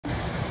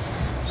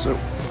So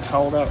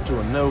called out to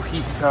a no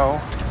heat call.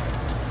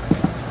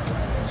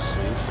 Let's see,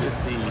 it's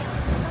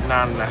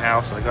 59 in the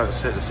house. I got it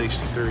set to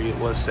 63. It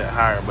was set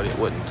higher, but it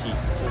wouldn't keep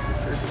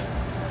temperature.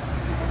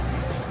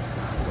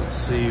 Let's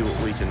see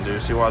what we can do.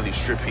 See why these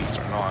strip heats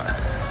are not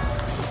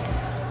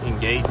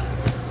engaged.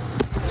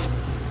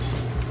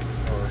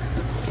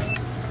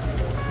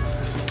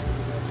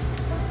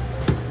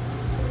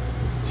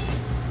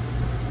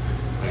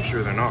 Make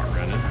sure they're not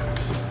running.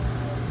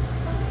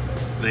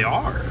 They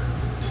are.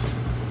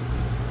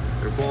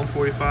 They're pulling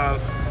 45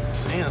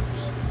 amps.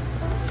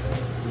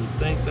 You'd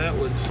think that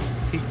would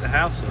heat the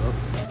house up.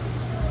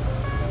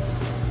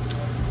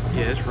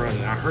 Yeah, it's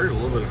running. I heard a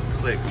little bit of a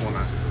click when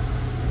I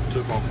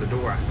took off the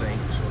door, I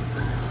think. So I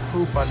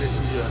hope I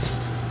didn't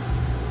just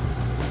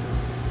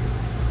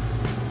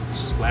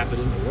slap it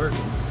into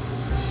working.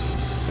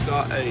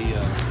 Got a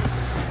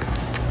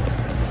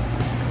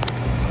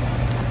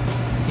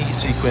heat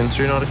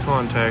sequencer, not a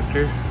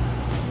contactor.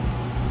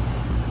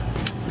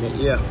 But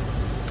yeah,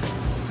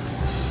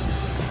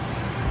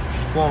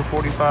 she's pulling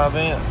 45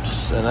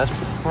 amps, and that's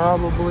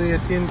probably a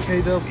 10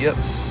 kW. Yep.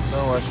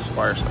 No, that's just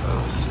fire side.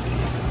 Let's see.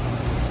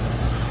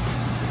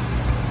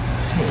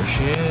 Here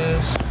she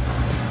is.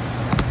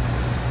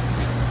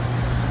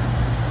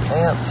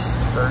 Amps,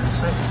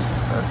 36.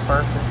 That's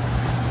perfect.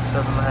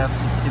 7.5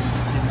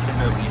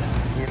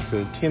 10 kW. So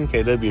 10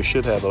 kW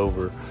should have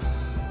over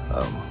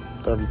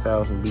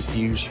 30,000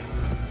 BTUs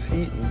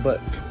heating,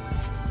 but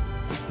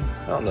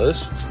I don't know.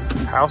 This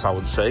house, I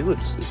would say, is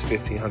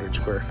 1,500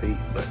 square feet,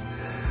 but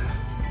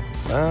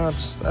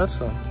that's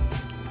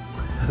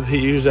they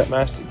used that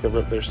mastic to cover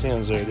up their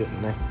sins there,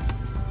 didn't they?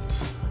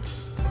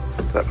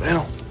 That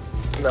metal.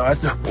 No, that's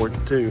duckboard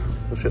too.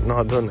 I should not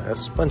have done that.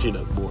 That's spongy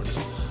duckboard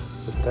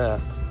with that.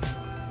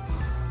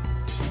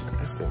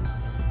 Interesting.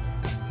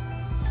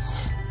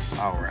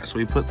 Alright, so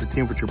we put the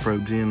temperature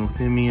probes in with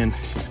them in.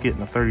 It's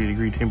getting a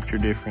 30-degree temperature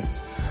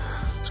difference.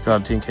 It's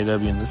got a 10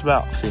 kW and it's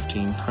about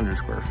 1,500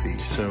 square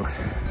feet. So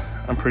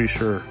I'm pretty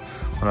sure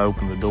when I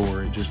opened the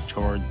door, it just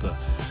jarred the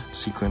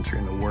sequencer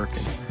into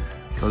working.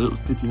 Because it was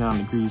 59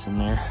 degrees in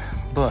there.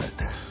 But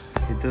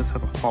it does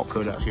have a fault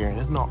code out here and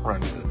it's not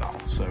running at all.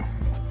 So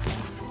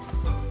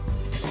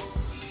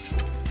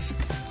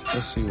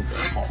let's see what that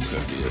fault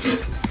code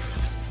is.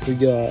 We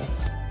got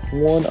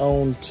 1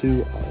 on,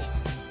 2 off.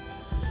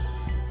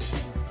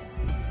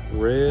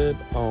 Red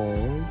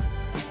on.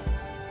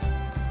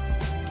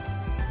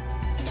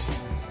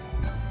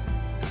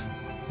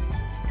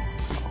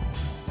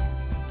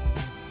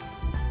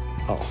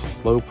 Oh,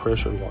 low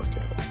pressure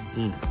lockout.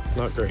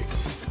 Not great.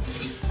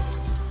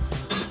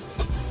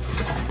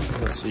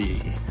 Let's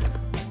see.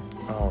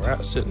 All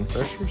right, setting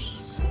pressures.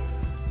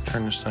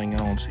 Turn this thing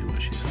on and see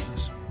what she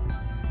does.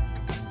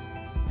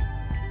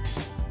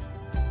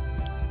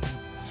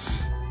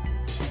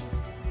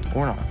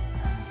 Or not.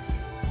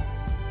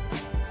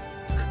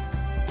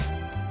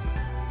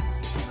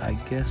 I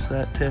guess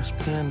that test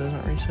pin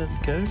doesn't reset the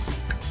code.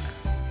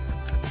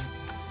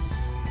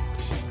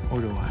 Or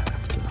do I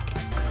have to?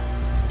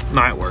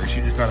 No, it works.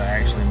 You just gotta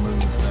actually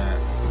move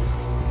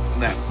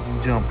that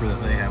jumper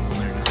that they have on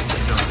there to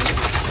jump it.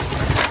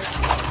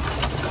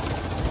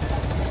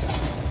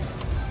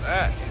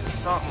 That is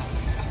something.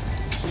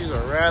 She's a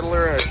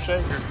rattler and a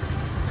shaker.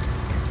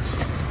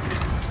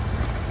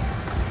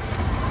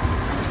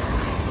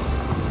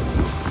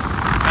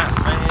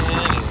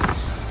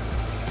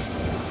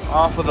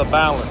 Off of the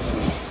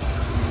balances.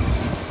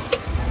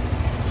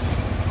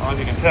 I don't know if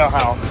you can tell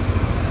how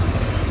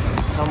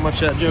much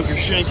that joker's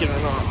shaking or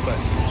not, but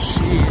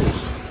she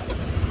is.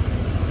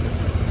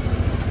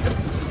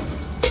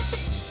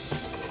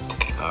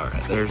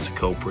 Alright, there's the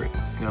culprit.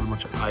 Got a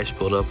bunch of ice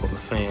built up on the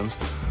fans.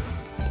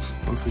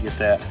 Once we get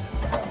that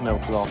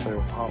melted off there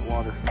with hot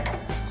water.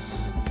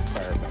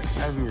 Alright,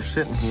 as we were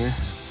sitting here,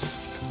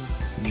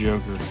 the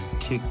joker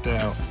kicked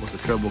out with the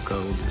treble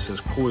code. It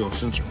says coil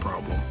sensor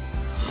problem.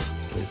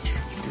 Which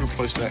we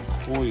replaced that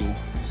coil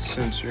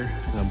sensor,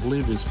 and I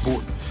believe it's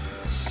bought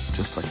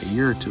just like a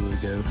year or two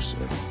ago. So,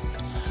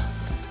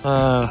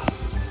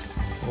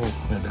 we'll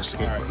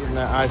investigate. All right, getting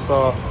that ice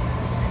off,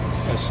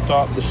 I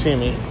stopped the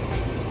shimmy.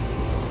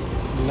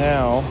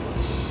 Now,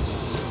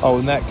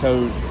 in that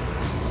code,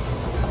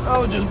 I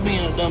was just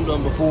being a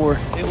dum-dum before.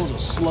 It was a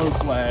slow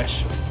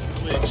flash,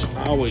 which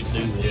I always do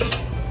this.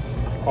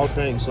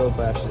 Alternating slow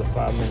flash is a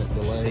 5-minute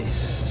delay.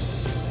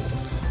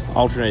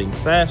 Alternating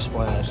fast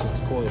flash is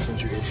the coil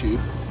sensor issue.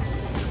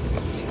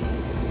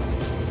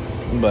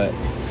 But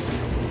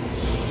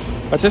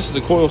I tested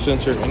the coil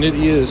sensor and it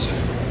is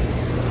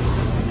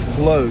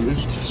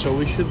closed, so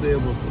we should be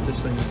able to put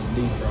this thing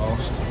in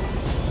defrost.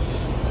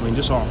 I mean,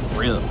 just off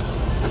rip,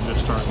 we're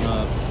just starting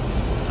up.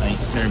 I ain't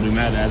terribly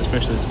mad at it,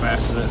 especially as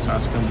fast as that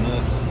side's coming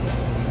up.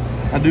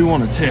 I do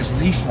want to test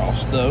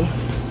defrost though.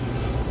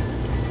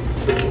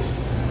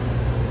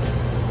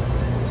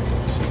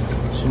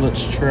 So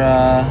let's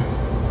try.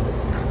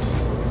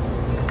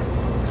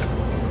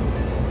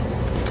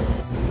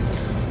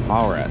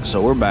 All right,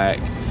 so we're back.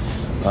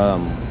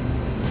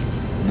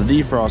 The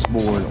defrost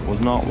board was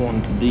not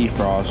wanting to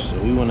defrost, so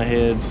we went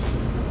ahead,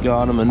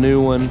 Got him a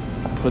new one,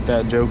 put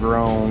that joker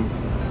on.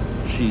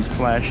 She's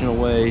flashing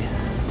away,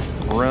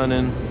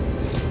 running.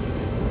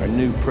 Our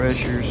new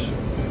pressures,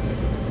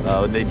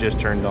 they just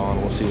turned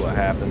on. We'll see what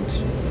happens.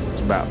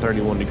 It's about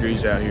 31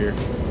 degrees out here.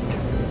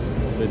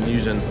 Been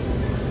using,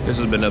 this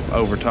has been up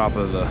over top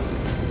of the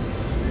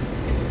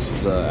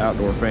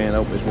outdoor fan.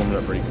 Oh, it's warming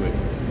up pretty quick.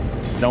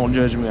 Don't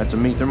judge me, that's a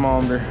meat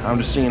thermometer. I'm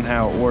just seeing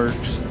how it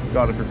works.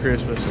 Got it for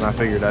Christmas, and I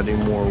figured I'd do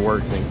more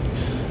work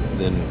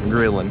than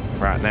grilling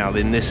right now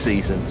in this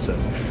season. So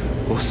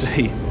we'll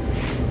see.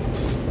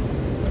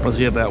 We'll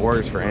see if that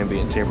works for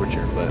ambient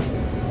temperature. But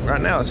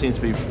right now it seems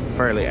to be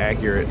fairly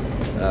accurate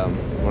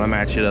when I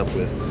match it up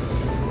with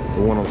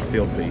the one on the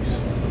field piece.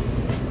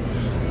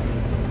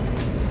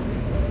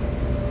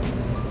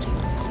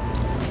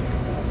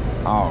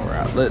 All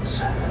right,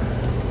 let's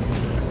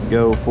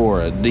go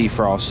for a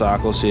defrost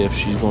cycle, see if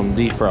she's going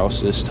to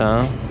defrost this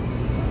time.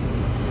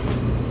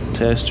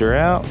 Test her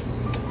out.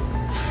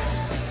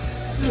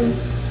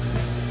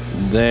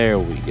 There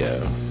we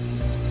go.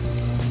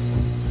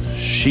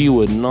 She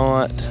would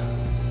not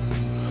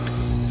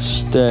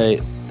stay.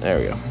 There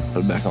we go.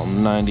 Put it back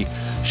on 90.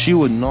 She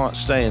would not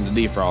stay in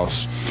the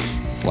defrost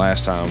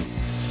last time.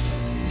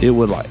 It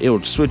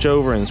would switch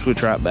over and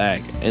switch right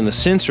back, and the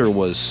sensor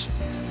was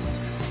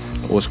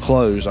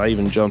closed. I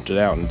even jumped it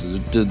out and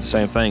did the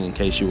same thing, in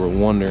case you were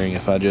wondering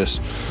if I just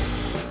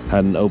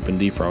had an open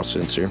defrost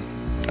sensor.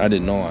 I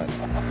did not.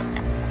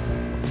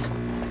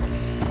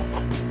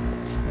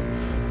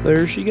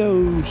 There she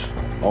goes.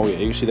 Oh yeah,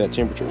 you can see that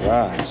temperature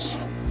rise.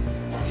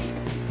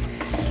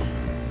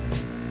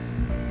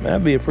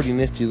 That'd be a pretty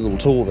nifty little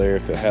tool there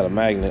if it had a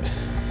magnet.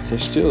 It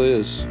still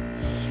is.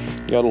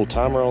 Got a little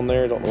timer on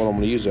there. Don't know what I'm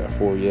gonna use that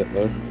for yet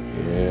though.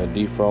 Yeah,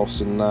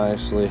 defrosting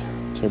nicely.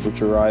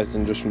 Temperature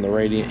rising just from the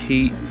radiant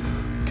heat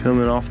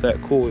coming off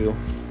that coil.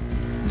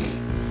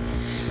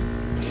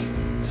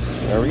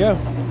 There we go.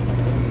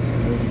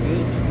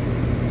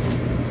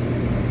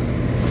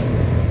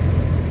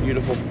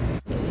 Beautiful.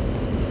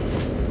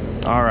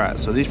 All right,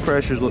 so these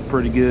pressures look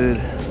pretty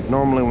good.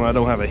 Normally when I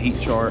don't have a heat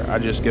chart, I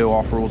just go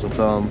off rules of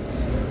thumb.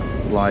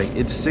 Like,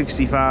 it's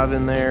 65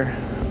 in there.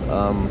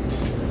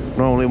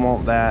 Normally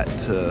want that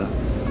to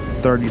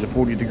 30 to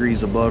 40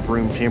 degrees above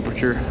room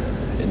temperature,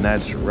 and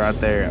that's right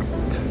there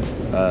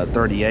at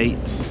 38.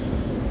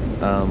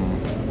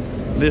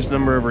 This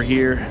number over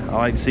here, I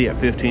like to see at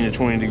 15 to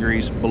 20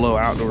 degrees below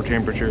outdoor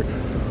temperature,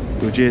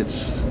 which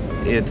it's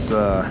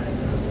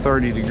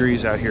 30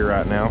 degrees out here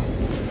right now.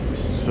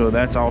 So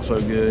that's also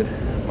good.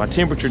 My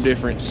temperature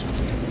difference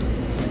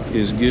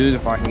is good.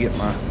 If I can get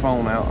my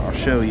phone out, I'll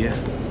show you.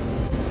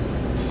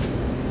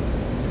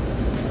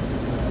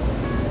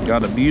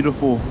 Got a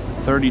beautiful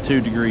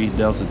 32 degree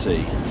Delta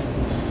T.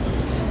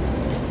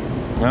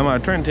 Now my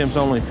turn temp's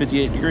only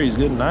 58 degrees,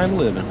 good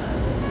 9/11.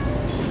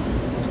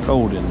 It's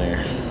cold in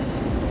there.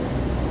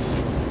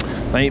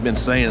 They ain't been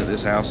staying at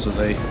this house, so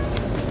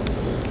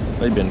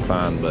they've been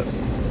fine, but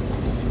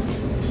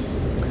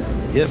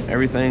yep,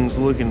 everything's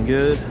looking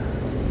good.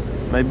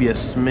 Maybe a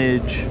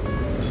smidge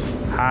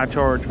high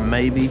charge,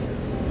 maybe,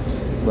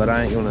 but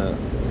I ain't gonna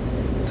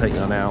take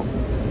none out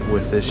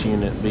with this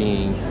unit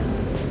being,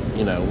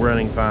 you know,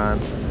 running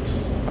fine.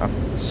 I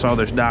saw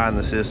there's dye in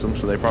the system,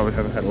 so they probably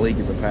haven't had a leak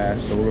in the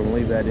past, so we're gonna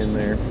leave that in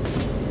there.